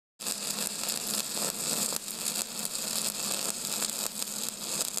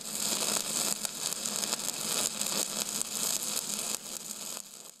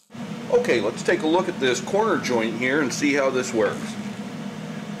Okay, let's take a look at this corner joint here and see how this works.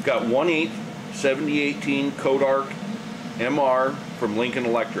 We've got 1/8 7018 Codarc MR from Lincoln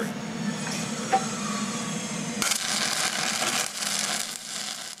Electric.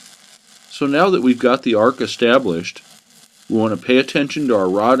 So now that we've got the arc established, we want to pay attention to our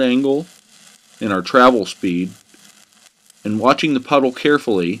rod angle and our travel speed, and watching the puddle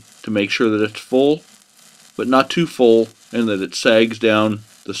carefully to make sure that it's full, but not too full, and that it sags down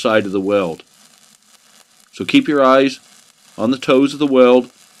the side of the weld. So keep your eyes on the toes of the weld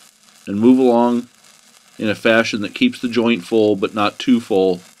and move along in a fashion that keeps the joint full but not too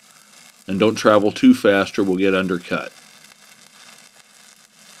full, and don't travel too fast or we'll get undercut.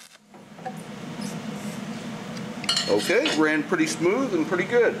 Okay, ran pretty smooth and pretty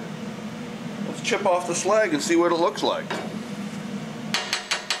good. Let's chip off the slag and see what it looks like.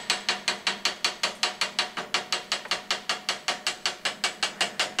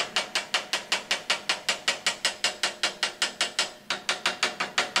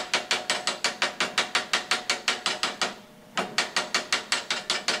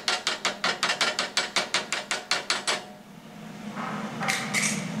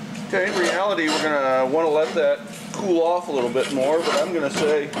 Okay, in reality we're going to want to let that cool off a little bit more, but I'm going to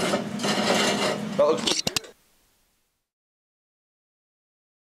say that looks pretty good.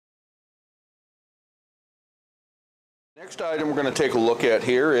 Next item we're going to take a look at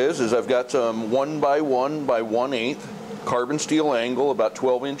here is I've got some 1x1 by 1/8 carbon steel angle, about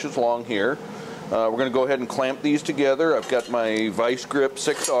 12 inches long here. We're going to go ahead and clamp these together. I've got my vice grip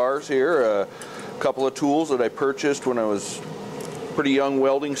 6Rs here, a couple of tools that I purchased when I was pretty young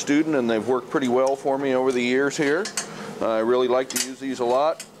welding student, and they've worked pretty well for me over the years here. I really like to use these a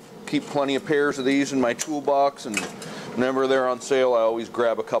lot. Keep plenty of pairs of these in my toolbox, and whenever they're on sale I always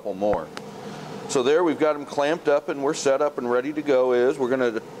grab a couple more. So there, we've got them clamped up and we're set up and ready to go. We're going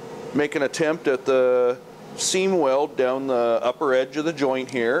to make an attempt at the seam weld down the upper edge of the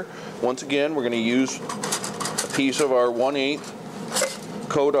joint here. Once again, we're going to use a piece of our 1/8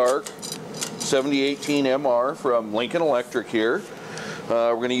 Codarc 7018 MR from Lincoln Electric here.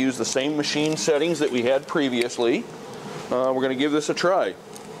 We're going to use the same machine settings that we had previously. We're going to give this a try.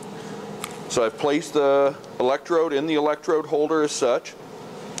 So I've placed the electrode in the electrode holder as such.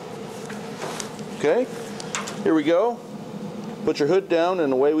 Okay, here we go. Put your hood down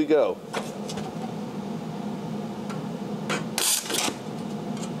and away we go.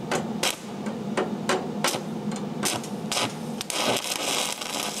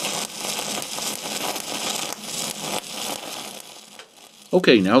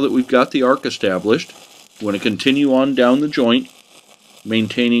 Okay, now that we've got the arc established, we want to continue on down the joint,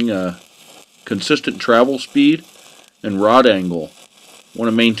 maintaining a consistent travel speed and rod angle. Want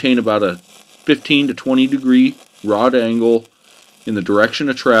to maintain about a 15 to 20 degree rod angle in the direction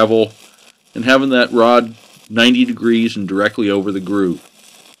of travel, and having that rod 90 degrees and directly over the groove.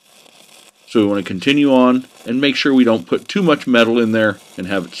 So we want to continue on and make sure we don't put too much metal in there and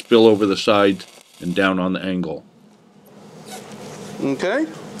have it spill over the sides and down on the angle. Okay,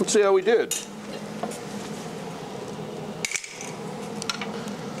 let's see how we did.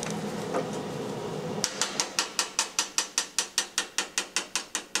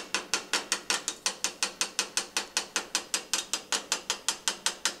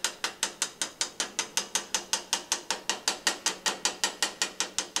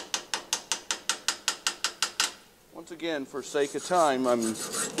 Once again, for sake of time, I'm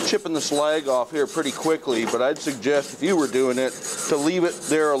chipping the slag off here pretty quickly, but I'd suggest if you were doing it to leave it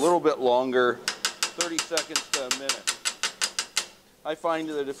there a little bit longer, 30 seconds to a minute. I find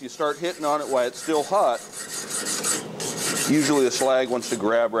that if you start hitting on it while it's still hot, usually the slag wants to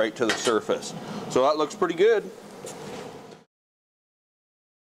grab right to the surface. So that looks pretty good.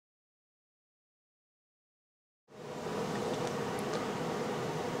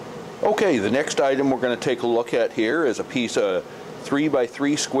 Okay, the next item we're going to take a look at here is a piece of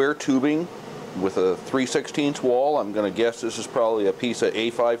 3x3 square tubing with a 3/16 wall. I'm going to guess this is probably a piece of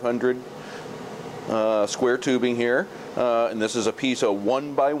A500 square tubing here. And this is a piece of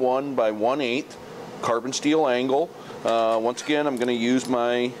 1x1 by 1/8 carbon steel angle. Once again, I'm going to use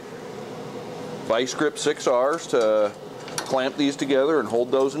my vice grip 6Rs to clamp these together and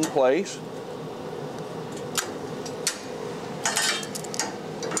hold those in place.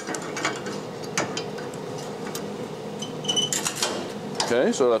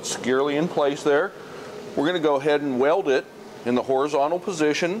 Okay, so that's securely in place there. We're going to go ahead and weld it in the horizontal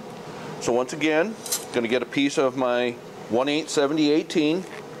position. So once again, going to get a piece of my 1/8 7018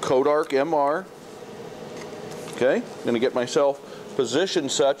 Codarc MR. Okay, going to get myself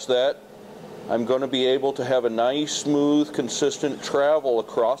positioned such that I'm going to be able to have a nice, smooth, consistent travel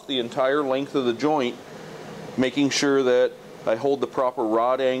across the entire length of the joint, making sure that I hold the proper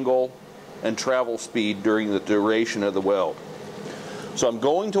rod angle and travel speed during the duration of the weld. So I'm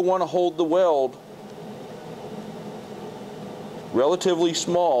going to want to hold the weld relatively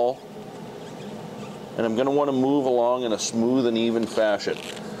small, and I'm going to want to move along in a smooth and even fashion.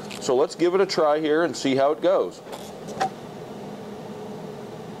 So let's give it a try here and see how it goes.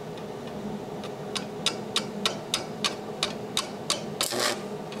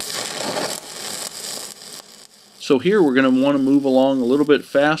 So here we're going to want to move along a little bit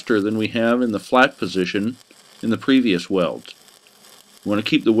faster than we have in the flat position in the previous welds. We want to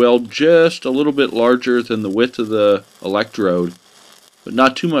keep the weld just a little bit larger than the width of the electrode, but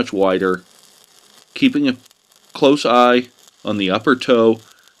not too much wider, keeping a close eye on the upper toe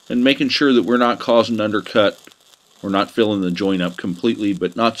and making sure that we're not causing undercut or not filling the joint up completely,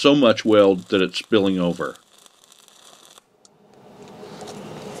 but not so much weld that it's spilling over.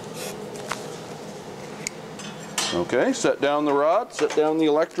 Okay, set down the rod, set down the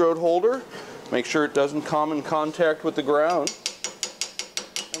electrode holder, make sure it doesn't come in contact with the ground,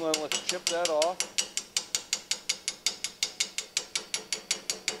 and then let's chip that off.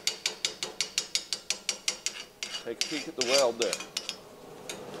 Take a peek at the weld there.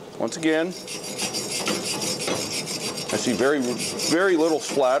 Once again, I see very little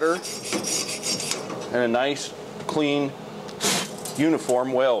splatter and a nice, clean,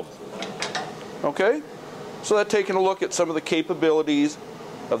 uniform weld. Okay? So that's taking a look at some of the capabilities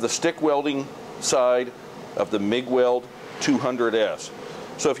of the stick welding side of the MIGWELD 200S.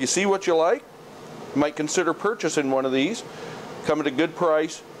 So if you see what you like, you might consider purchasing one of these. Come at a good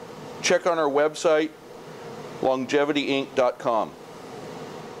price. Check on our website, longevityinc.com.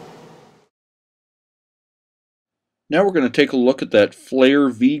 Now we're going to take a look at that flare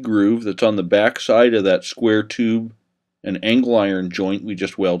V-groove that's on the back side of that square tube and angle iron joint we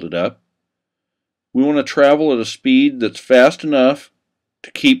just welded up. We want to travel at a speed that's fast enough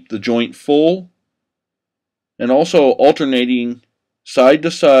to keep the joint full and also alternating side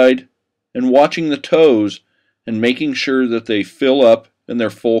to side and watching the toes and making sure that they fill up and they're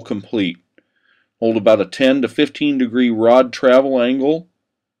full complete. Hold about a 10 to 15 degree rod travel angle.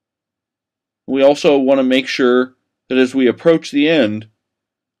 We also want to make sure that as we approach the end,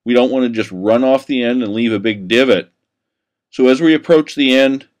 we don't want to just run off the end and leave a big divot. So as we approach the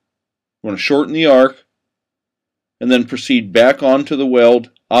end, we want to shorten the arc and then proceed back onto the weld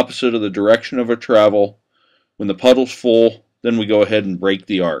opposite of the direction of our travel. When the puddle's full, then we go ahead and break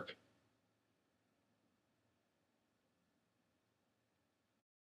the arc.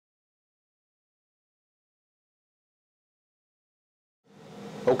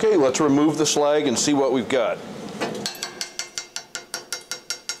 Okay, let's remove the slag and see what we've got.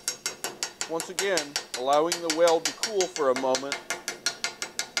 Once again, allowing the weld to cool for a moment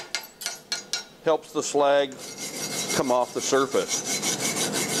helps the slag come off the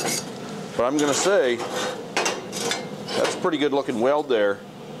surface. But I'm going to say, that's a pretty good looking weld there,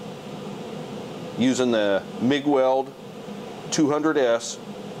 using the MIGWELD 200S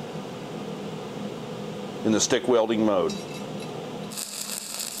in the stick welding mode.